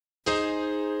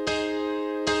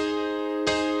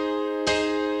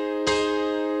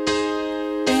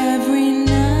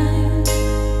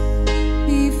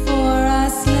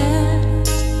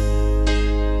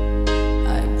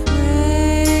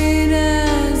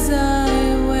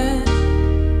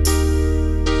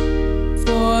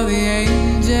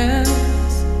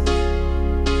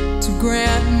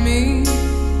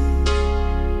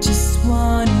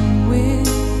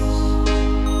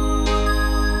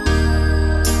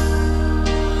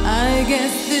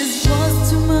guess this was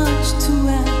too much to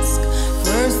ask.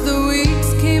 First the weeks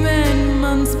came and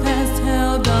months passed,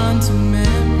 held on to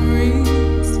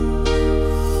memories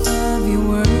of your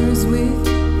words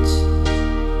which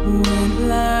went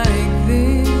like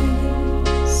this,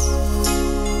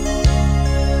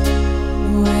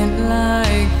 went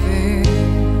like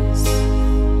this.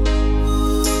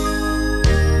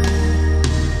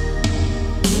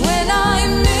 When I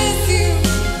miss you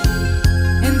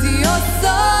and you're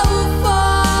so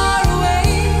far away,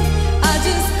 I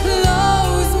just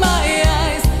close my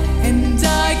eyes and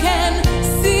I can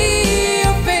see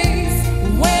your face.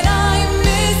 When I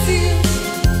miss you,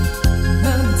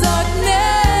 the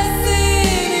darkness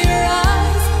in your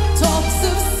eyes talks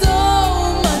of so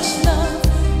much love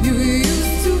you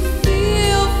used to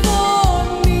feel for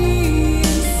me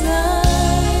inside.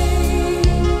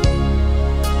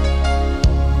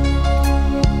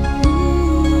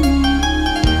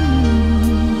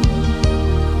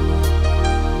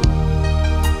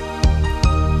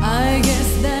 I guess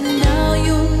that now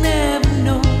you'll never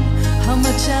know how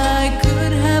much I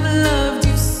could have loved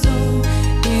you so.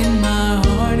 In my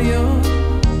heart your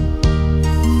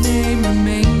name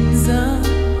remains a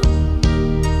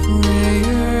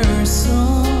prayer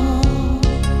song,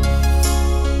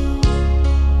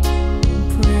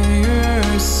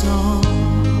 prayer song.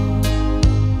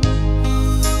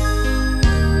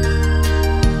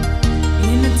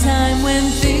 In a time when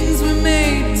things were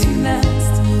made to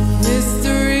last,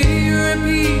 history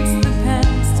repeats the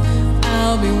past.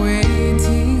 I'll be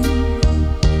waiting,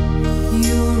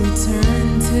 you'll return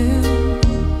till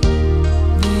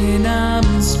then I'm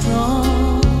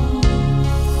strong.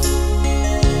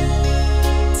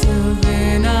 Till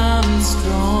then I'm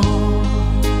strong.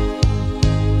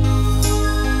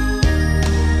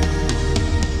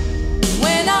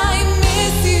 When I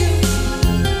miss you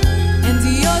and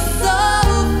you're so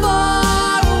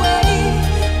far away,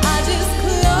 I just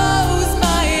close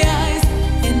my eyes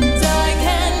and I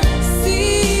can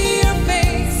see your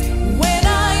face. When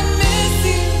I miss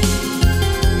you,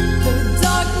 the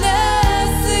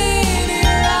darkness in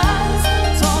your eyes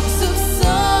talks of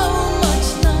so much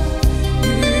love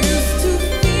you used to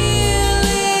feel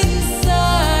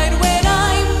inside. When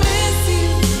I miss you,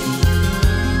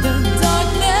 the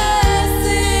darkness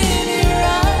in your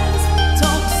eyes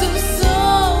talks of so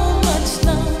much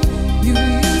love you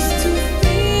used to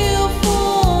feel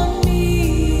for me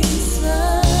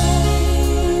inside.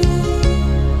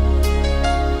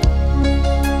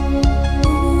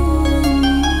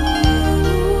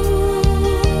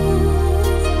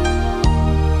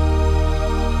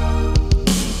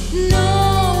 No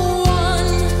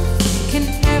one can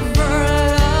ever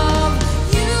love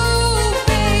you,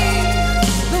 babe,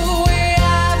 the way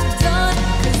I've done.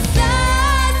 'Cause I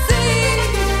see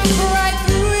right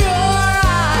through your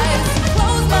eyes.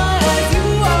 Close my eyes, you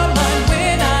are mine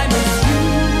when I miss you.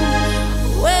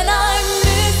 When I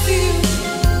miss you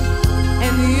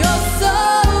and you're so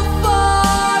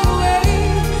far away,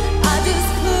 I just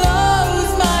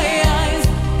close my eyes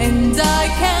and I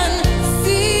can